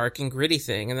like the dark and gritty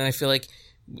thing. And then I feel like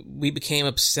we became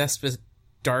obsessed with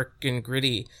dark and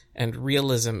gritty and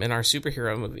realism in our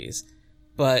superhero movies.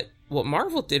 But what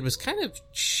Marvel did was kind of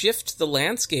shift the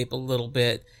landscape a little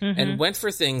bit, and went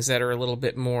for things that are a little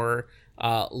bit more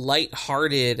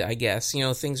light-hearted, I guess.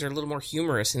 Things are a little more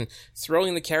humorous, and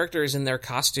throwing the characters in their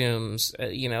costumes,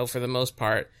 for the most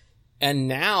part. And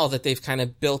now that they've kind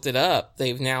of built it up,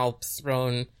 they've now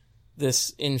thrown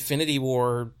this Infinity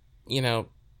War,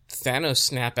 Thanos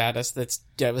snap at us that's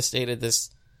devastated this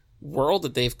world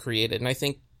that they've created. And I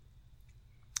think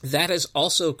that has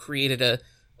also created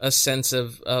a sense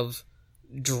of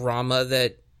drama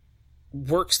that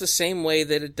works the same way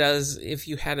that it does if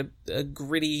you had a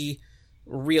gritty,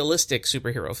 realistic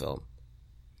superhero film.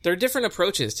 There are different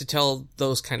approaches to tell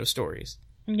those kind of stories.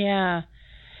 Yeah.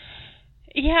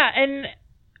 Yeah, and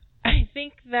I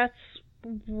think that's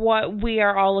what we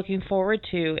are all looking forward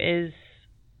to is...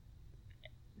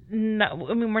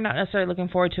 we're not necessarily looking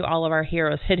forward to all of our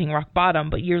heroes hitting rock bottom,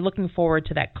 but you're looking forward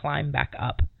to that climb back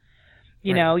up.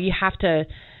 You know, you have to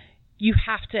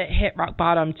hit rock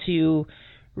bottom to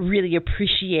really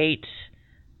appreciate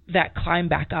that climb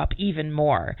back up even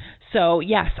more. So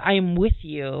yes, I'm with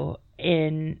you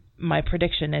in my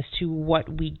prediction as to what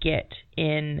we get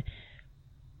in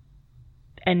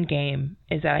Endgame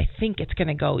is that I think it's going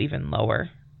to go even lower.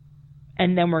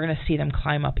 and then we're going to see them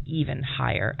climb up even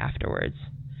higher afterwards.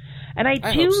 And I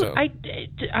hope so. I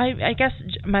guess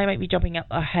I might be jumping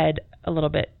ahead a little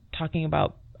bit, talking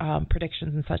about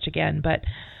predictions and such again, but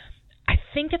I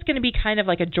think it's going to be kind of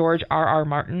like a George R.R.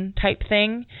 Martin type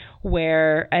thing,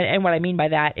 where, and what I mean by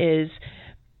that is,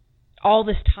 all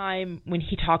this time when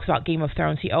he talks about Game of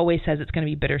Thrones, he always says it's going to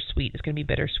be bittersweet. It's going to be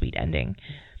bittersweet ending.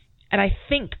 And I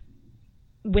think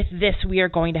with this, we are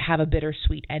going to have a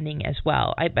bittersweet ending as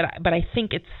well. But I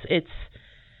think it's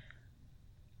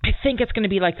going to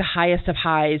be like the highest of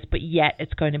highs, but yet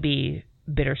it's going to be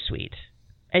bittersweet.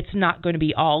 It's not going to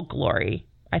be all glory.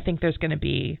 I think there's going to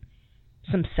be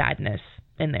some sadness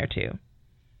in there too.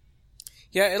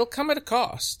 Yeah, it'll come at a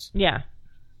cost. Yeah.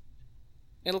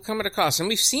 It'll come at a cost. And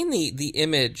we've seen the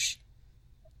image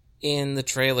in the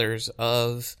trailers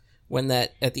of when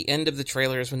that, at the end of the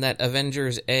trailers, when that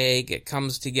Avengers egg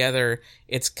comes together,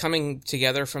 it's coming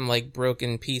together from like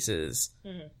broken pieces.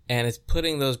 Mm-hmm. And it's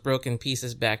putting those broken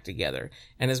pieces back together.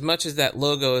 And as much as that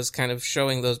logo is kind of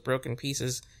showing those broken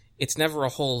pieces, it's never a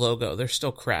whole logo. There's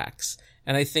still cracks.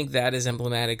 And I think that is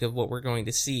emblematic of what we're going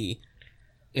to see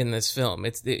in this film.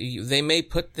 They may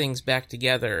put things back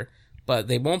together, but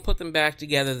they won't put them back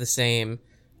together the same,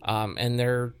 and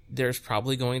there's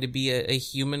probably going to be a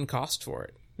human cost for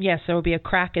it. Yes, there will be a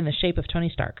crack in the shape of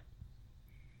Tony Stark.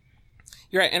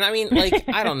 You're right, and I mean, like,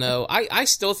 I don't know. I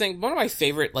still think one of my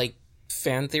favorite, like,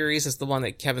 fan theories is the one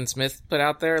that Kevin Smith put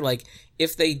out there. Like,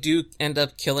 if they do end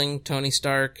up killing Tony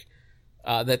Stark,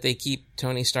 that they keep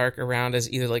Tony Stark around as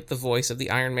either, like, the voice of the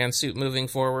Iron Man suit moving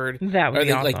forward. That would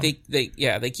be awesome. Like,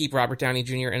 they keep Robert Downey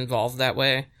Jr. involved that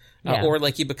way. Yeah. Or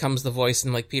like he becomes the voice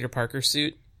in like Peter Parker's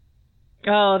suit.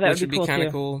 Oh, that would be cool kind of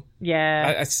too. Cool.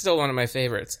 Yeah, It's still one of my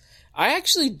favorites. I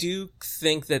actually do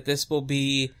think that this will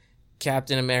be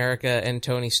Captain America and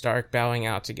Tony Stark bowing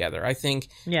out together. I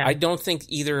don't think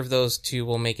either of those two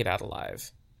will make it out alive.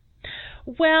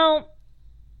 Well,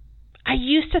 I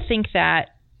used to think that,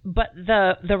 but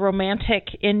the romantic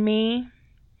in me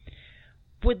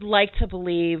would like to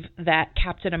believe that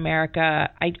Captain America,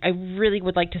 I really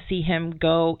would like to see him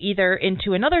go either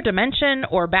into another dimension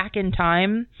or back in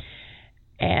time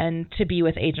and to be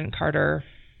with Agent Carter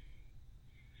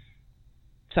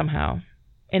somehow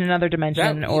in another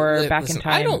dimension back in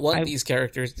time. I don't want these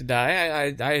characters to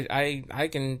die. I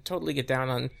can totally get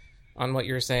down on what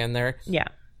you're saying there. Yeah.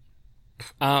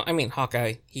 I mean,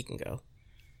 Hawkeye, he can go.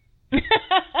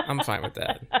 I'm fine with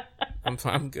that.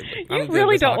 I'm good. You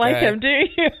really don't like him, do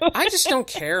you? I just don't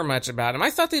care much about him.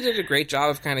 I thought they did a great job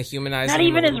of kind of humanizing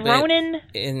him. Not even as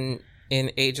Ronin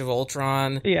in Age of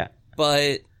Ultron. Yeah,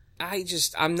 but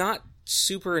I'm not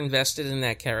super invested in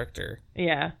that character.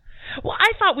 Yeah. Well,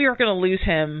 I thought we were going to lose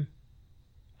him.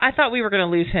 I thought we were going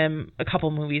to lose him a couple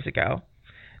movies ago.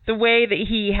 The way that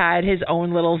he had his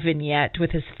own little vignette with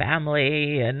his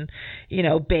family and, you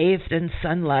know, bathed in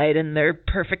sunlight in their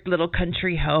perfect little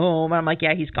country home. I'm like,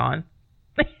 yeah, he's gone.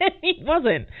 He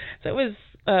wasn't. So it was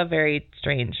a very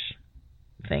strange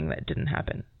thing that didn't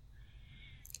happen.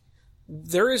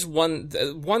 There is one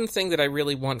thing that I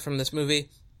really want from this movie,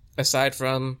 aside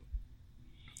from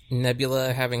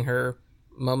Nebula having her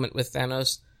moment with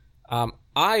Thanos.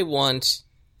 I want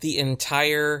the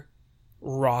entire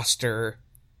roster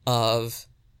of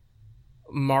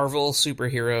Marvel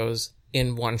superheroes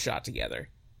in one shot together.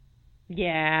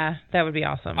 Yeah, that would be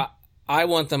awesome. I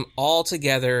want them all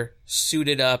together,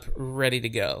 suited up, ready to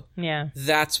go. Yeah.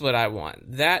 That's what I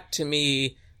want. That, to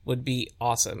me, would be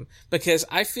awesome. Because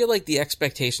I feel like the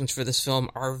expectations for this film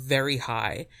are very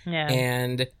high. Yeah.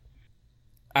 And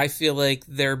I feel like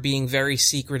they're being very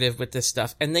secretive with this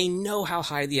stuff. And they know how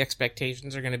high the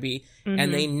expectations are going to be. Mm-hmm.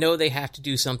 And they know they have to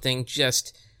do something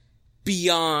just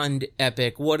beyond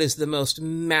epic. What is the most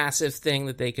massive thing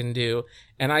that they can do?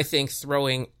 And I think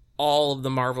throwing all of the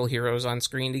Marvel heroes on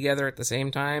screen together at the same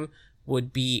time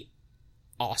would be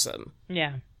awesome.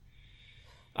 Yeah.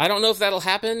 I don't know if that'll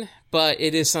happen, but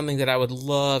it is something that I would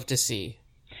love to see.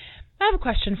 I have a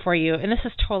question for you, and this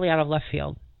is totally out of left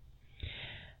field.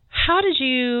 How did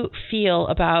you feel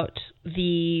about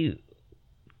the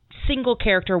single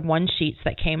character one sheets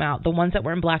that came out, the ones that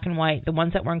were in black and white, the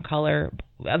ones that were in color,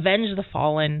 Avenge the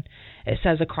Fallen, it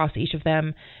says across each of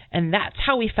them, and that's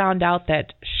how we found out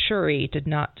that Shuri did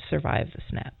not survive the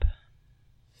snap.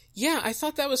 Yeah, I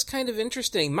thought that was kind of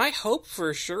interesting. My hope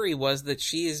for Shuri was that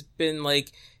she has been,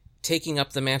 like, taking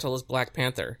up the mantle as Black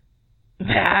Panther.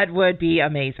 That would be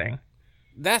amazing.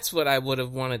 That's what I would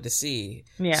have wanted to see.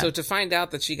 Yeah. So to find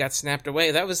out that she got snapped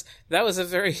away, that was a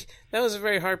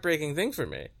very heartbreaking thing for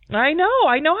me. I know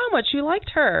how much you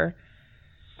liked her.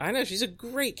 I know, she's a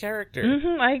great character.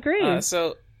 Mm-hmm, I agree.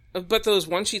 So But those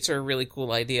one-sheets are a really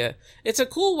cool idea. It's a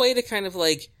cool way to kind of,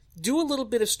 like, do a little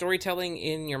bit of storytelling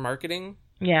in your marketing.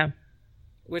 Yeah.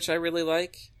 Which I really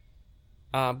like.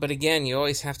 But again, you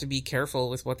always have to be careful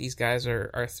with what these guys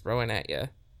are throwing at you.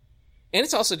 And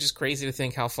it's also just crazy to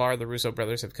think how far the Russo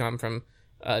brothers have come from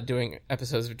doing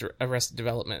episodes of Arrested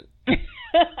Development.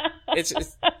 It's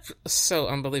so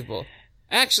unbelievable.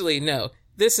 Actually, no.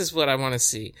 This is what I want to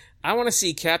see. I want to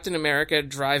see Captain America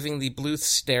driving the Bluth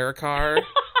stair car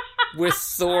with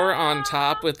Thor on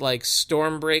top with, like,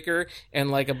 Stormbreaker and,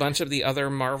 like, a bunch of the other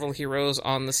Marvel heroes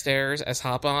on the stairs as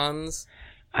hop-ons.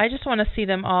 I just want to see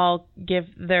them all give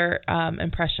their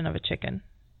impression of a chicken.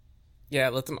 Yeah,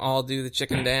 let them all do the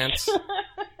chicken dance.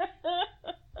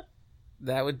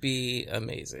 That would be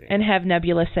amazing. And have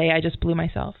Nebula say, "I just blew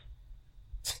myself."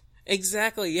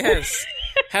 Exactly, yes.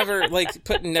 Have her, like,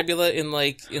 put Nebula in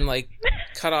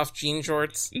cut off jean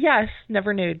shorts. Yes,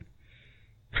 never nude.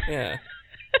 Yeah.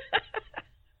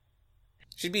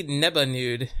 She'd be Neba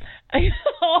nude. I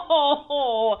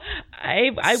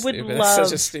would stupid. love. That's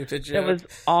such a stupid joke. It was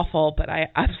awful, but I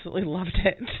absolutely loved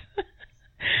it.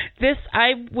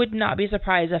 I would not be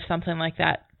surprised if something like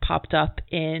that popped up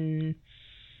in,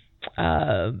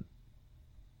 I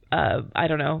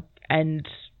don't know, and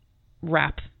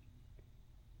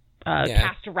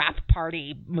cast a rap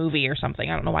party movie or something.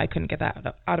 I don't know why I couldn't get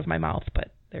that out of my mouth,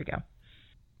 but there you go.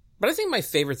 But I think my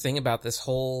favorite thing about this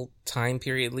whole time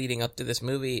period leading up to this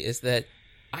movie is that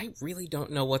I really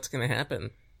don't know what's going to happen.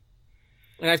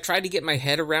 And I've tried to get my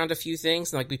head around a few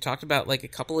things, and like we talked about, like, a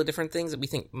couple of different things that we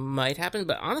think might happen,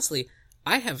 but honestly,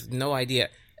 I have no idea.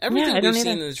 Everything we've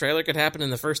seen in the trailer could happen in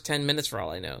the first 10 minutes for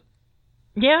all I know.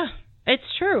 Yeah, it's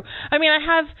true. I mean,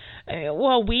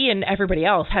 we and everybody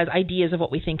else has ideas of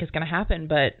what we think is going to happen,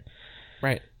 but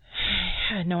right.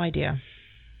 I had no idea.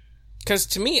 Because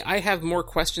to me, I have more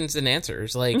questions than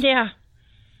answers. Like, yeah.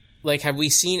 Like, have we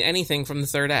seen anything from the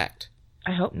third act?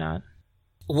 I hope not.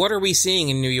 What are we seeing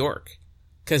in New York?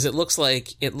 Because it looks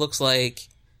like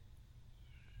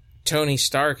Tony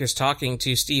Stark is talking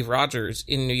to Steve Rogers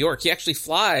in New York. He actually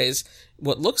flies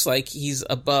what looks like he's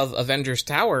above Avengers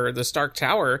Tower, the Stark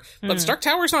Tower, but Stark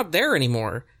Tower's not there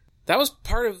anymore. That was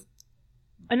part of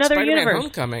another Spider-Man universe.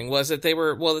 Homecoming, was that they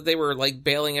were like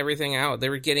bailing everything out. They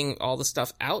were getting all the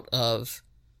stuff out of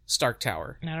Stark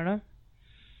Tower. I don't know.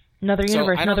 Another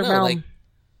universe, another realm. Like,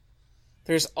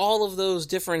 there's all of those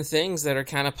different things that are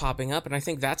kind of popping up, and I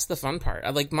think that's the fun part.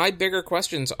 Like, my bigger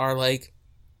questions are, like,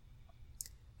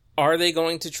 are they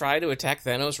going to try to attack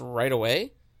Thanos right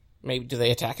away? Maybe do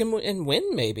they attack him and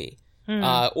win? Maybe,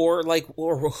 or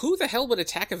who the hell would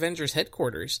attack Avengers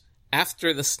headquarters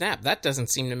after the snap? That doesn't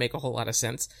seem to make a whole lot of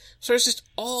sense. So there's just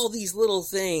all these little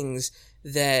things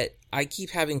that I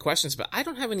keep having questions, but I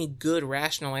don't have any good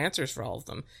rational answers for all of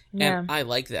them. Yeah. And I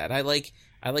like that. I like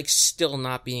still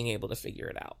not being able to figure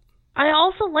it out. I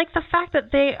also like the fact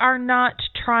that they are not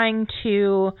trying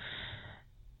to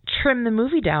trim the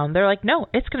movie down. They're like, no,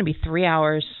 it's going to be 3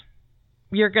 hours.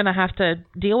 You're going to have to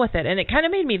deal with it. And it kind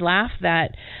of made me laugh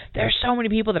that there's so many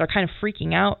people that are kind of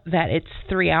freaking out that it's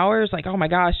 3 hours. Like, oh my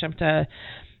gosh, I have to,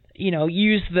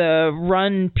 use the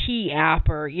Run P app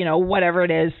or, whatever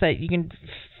it is that you can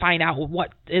find out what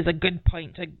is a good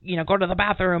point to, go to the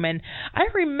bathroom. And I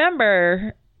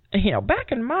remember,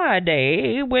 back in my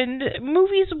day when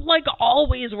movies like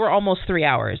always were almost 3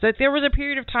 hours, that there was a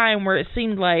period of time where it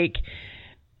seemed like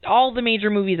all the major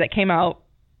movies that came out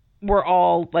were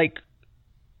all like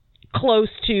close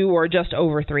to or just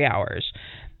over 3 hours.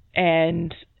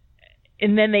 And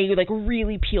then they like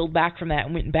really peeled back from that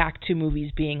and went back to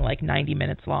movies being like 90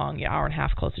 minutes long, hour and a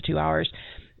half, close to 2 hours.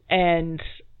 And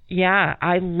yeah,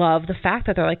 I love the fact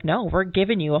that they're like, no, we're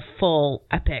giving you a full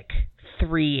epic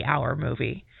 3 hour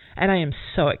movie. And I am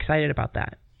so excited about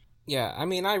that. Yeah, I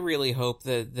mean, I really hope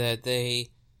that they,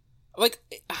 like,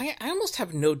 I almost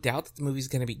have no doubt that the movie's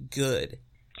going to be good.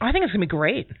 I think it's going to be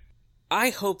great. I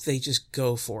hope they just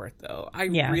go for it, though. I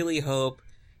really hope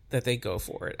that they go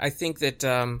for it. I think that,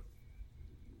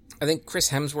 I think Chris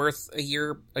Hemsworth a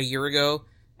year ago,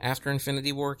 after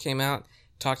Infinity War came out,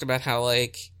 talked about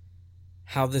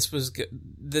how this was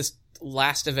this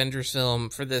last Avengers film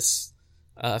for this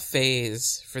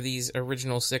phase, for these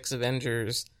original 6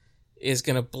 Avengers, is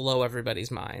going to blow everybody's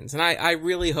minds. And I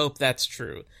really hope that's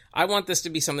true. I want this to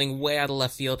be something way out of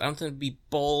left field. I want them to be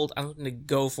bold. I want them to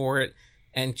go for it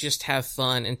and just have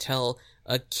fun and tell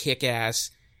a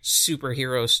kick-ass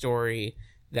superhero story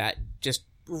that just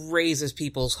raises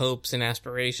people's hopes and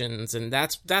aspirations. And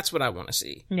that's what I want to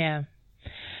see. Yeah.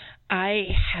 I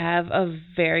have a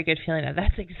very good feeling that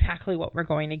that's exactly what we're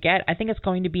going to get. I think it's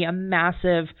going to be a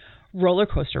massive roller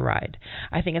coaster ride.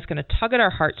 I think it's going to tug at our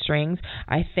heartstrings.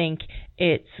 I think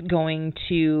it's going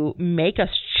to make us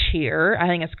cheer. I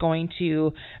think it's going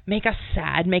to make us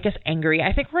sad, make us angry.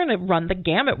 I think we're going to run the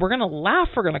gamut. We're going to laugh.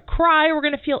 We're going to cry. We're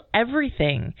going to feel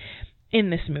everything in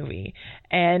this movie.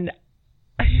 And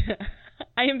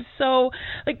I am so,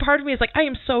 like, part of me is like, I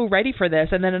am so ready for this.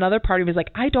 And then another part of me is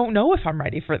like, I don't know if I'm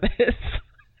ready for this.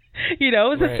 You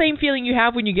know, it's the same feeling you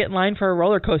have when you get in line for a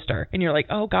roller coaster and you're like,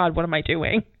 oh God, what am I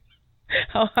doing?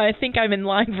 Oh, I think I'm in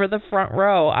line for the front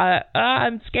row.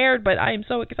 I'm scared, but I'm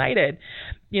so excited.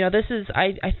 You know, this is,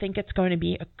 I think it's going to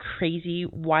be a crazy,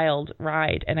 wild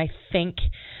ride. And I think,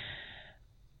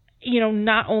 you know,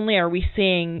 not only are we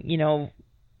seeing, you know,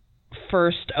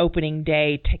 first opening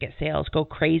day ticket sales go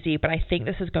crazy, but I think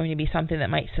this is going to be something that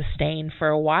might sustain for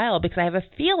a while, because I have a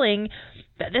feeling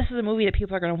that this is a movie that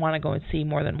people are going to want to go and see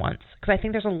more than once, because I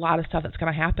think there's a lot of stuff that's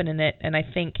going to happen in it, and I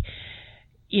think,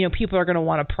 you know, people are going to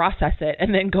want to process it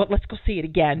and then go, let's go see it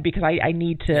again, because I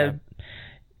need to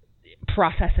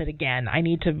process it again. I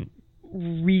need to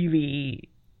really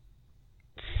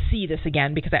see this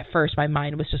again, because at first my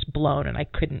mind was just blown and I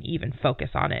couldn't even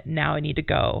focus on it. Now I need to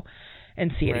go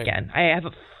and see it again. I have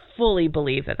fully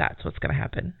believe that that's what's going to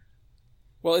happen.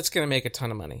 Well, it's going to make a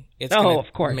ton of money. It's of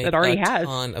course. It already has. A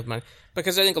ton of money.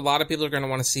 Because I think a lot of people are going to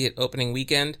want to see it opening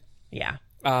weekend. Yeah.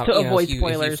 To avoid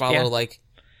spoilers. If you follow, like,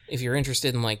 if you're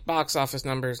interested in, like, box office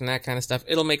numbers and that kind of stuff,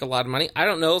 it'll make a lot of money. I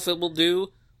don't know if it will do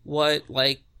what,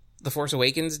 like, The Force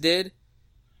Awakens did,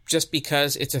 just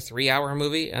because it's a 3-hour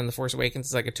movie and The Force Awakens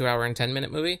is like a 2-hour and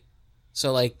 10-minute movie.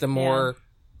 So, like, the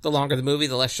longer the movie,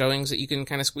 the less showings that you can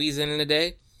kind of squeeze in a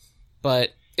day. But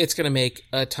it's going to make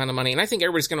a ton of money. And I think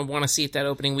everybody's going to want to see it that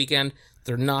opening weekend.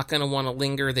 They're not going to want to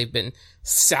linger. They've been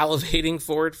salivating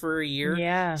for it for a year.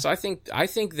 Yeah. So I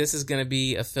think this is going to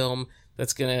be a film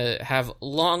that's going to have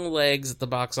long legs at the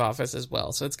box office as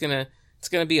well. So it's going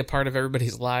to be a part of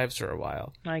everybody's lives for a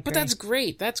while. I agree. But that's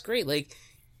great. That's great. Like,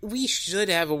 we should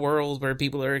have a world where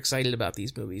people are excited about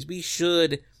these movies. We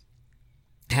should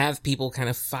have people kind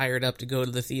of fired up to go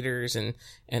to the theaters and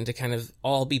to kind of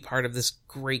all be part of this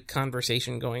great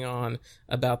conversation going on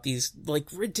about these, like,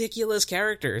 ridiculous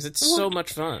characters. It's so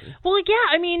much fun. Well,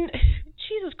 yeah, I mean,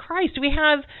 Jesus Christ, we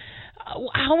have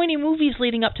how many movies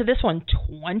leading up to this one?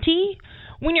 20?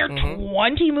 When you're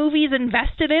 20 movies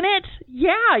invested in it,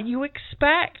 yeah, you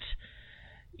expect,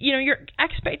 you know, your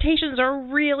expectations are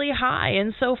really high.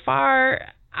 And so far,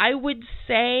 I would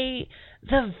say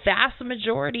the vast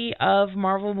majority of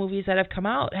Marvel movies that have come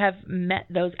out have met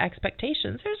those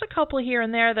expectations. There's a couple here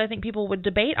and there that I think people would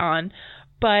debate on,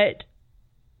 but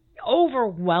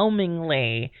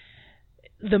overwhelmingly,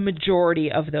 the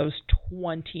majority of those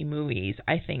 20 movies,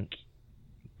 I think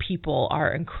people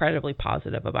are incredibly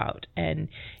positive about. And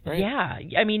yeah,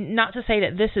 I mean, not to say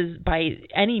that this is by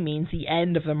any means the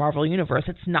end of the Marvel Universe.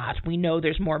 It's not. We know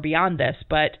there's more beyond this,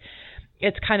 but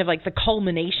it's kind of like the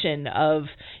culmination of,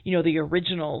 you know, the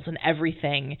originals and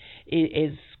everything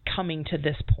is coming to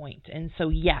this point. And so,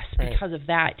 yes, because of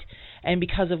that and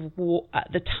because of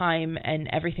the time and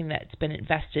everything that's been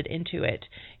invested into it,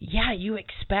 yeah, you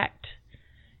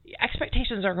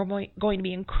expectations are going to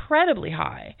be incredibly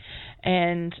high.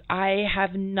 And I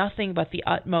have nothing but the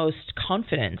utmost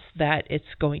confidence that it's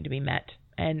going to be met.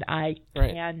 And I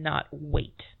cannot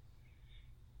wait.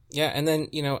 Yeah, and then,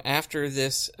 you know, after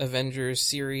this Avengers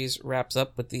series wraps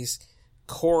up with these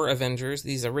core Avengers,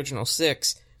 these original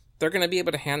 6, they're going to be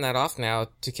able to hand that off now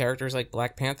to characters like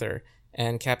Black Panther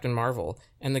and Captain Marvel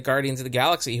and the Guardians of the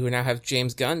Galaxy, who now have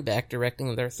James Gunn back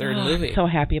directing their third movie. I'm so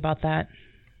happy about that.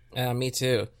 Me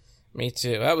too.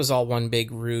 That was all one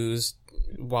big ruse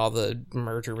while the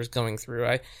merger was going through.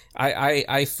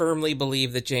 I firmly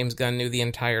believe that James Gunn knew the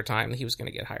entire time that he was going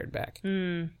to get hired back.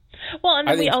 Well, and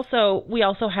then we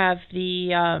also have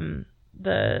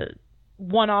the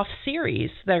one-off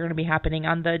series that are going to be happening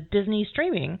on the Disney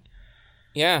streaming.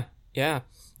 Yeah.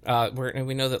 And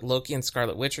we know that Loki and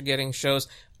Scarlet Witch are getting shows.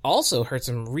 Also heard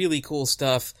some really cool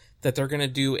stuff that they're going to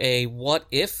do a What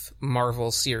If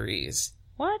Marvel series.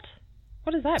 What?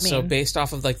 What does that mean? So based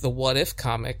off of, like, the What If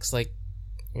comics, like,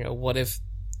 you know, what if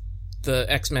the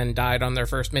X-Men died on their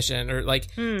first mission, or,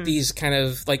 like, these kind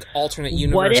of, like, alternate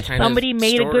universe what if kind somebody of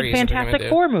made a good Fantastic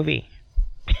Four movie?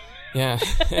 Yeah.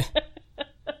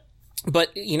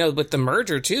 But, you know, with the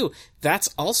merger, too,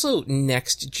 that's also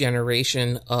next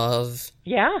generation of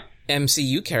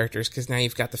MCU characters, because now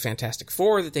you've got the Fantastic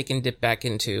Four that they can dip back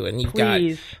into, and you've got,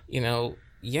 you know,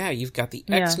 you've got the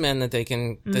X-Men that they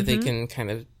can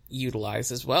kind of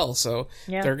utilize as well. So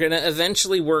they're going to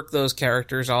eventually work those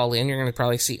characters all in. You're going to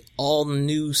probably see all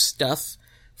new stuff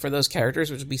for those characters,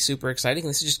 which would be super exciting.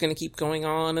 This is just going to keep going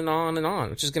on and on and on,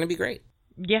 which is going to be great.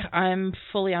 Yeah, I'm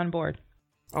fully on board.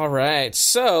 All right,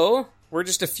 so we're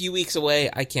just a few weeks away.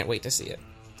 I can't wait to see it.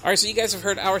 All right, so you guys have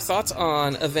heard our thoughts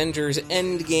on Avengers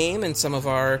Endgame and some of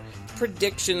our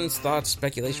predictions, thoughts,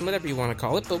 speculation, whatever you want to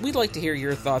call it, but we'd like to hear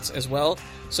your thoughts as well.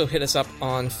 So hit us up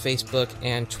on Facebook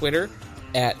and Twitter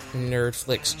at Nerd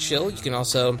Flix Chill. You can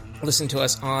also listen to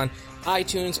us on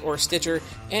iTunes or Stitcher,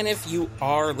 and if you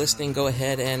are listening, go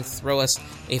ahead and throw us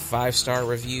a 5-star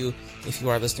review if you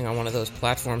are listening on one of those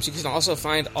platforms. You can also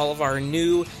find all of our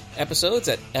new episodes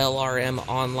at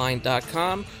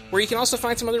lrmonline.com, where you can also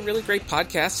find some other really great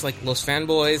podcasts like Los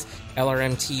Fanboys,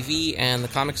 LRM TV, and The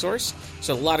Comic Source.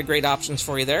 So a lot of great options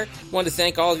for you there. Wanted to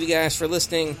thank all of you guys for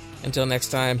listening. Until next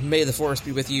time, may the force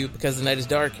be with you, because the night is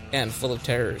dark and full of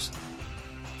terrors.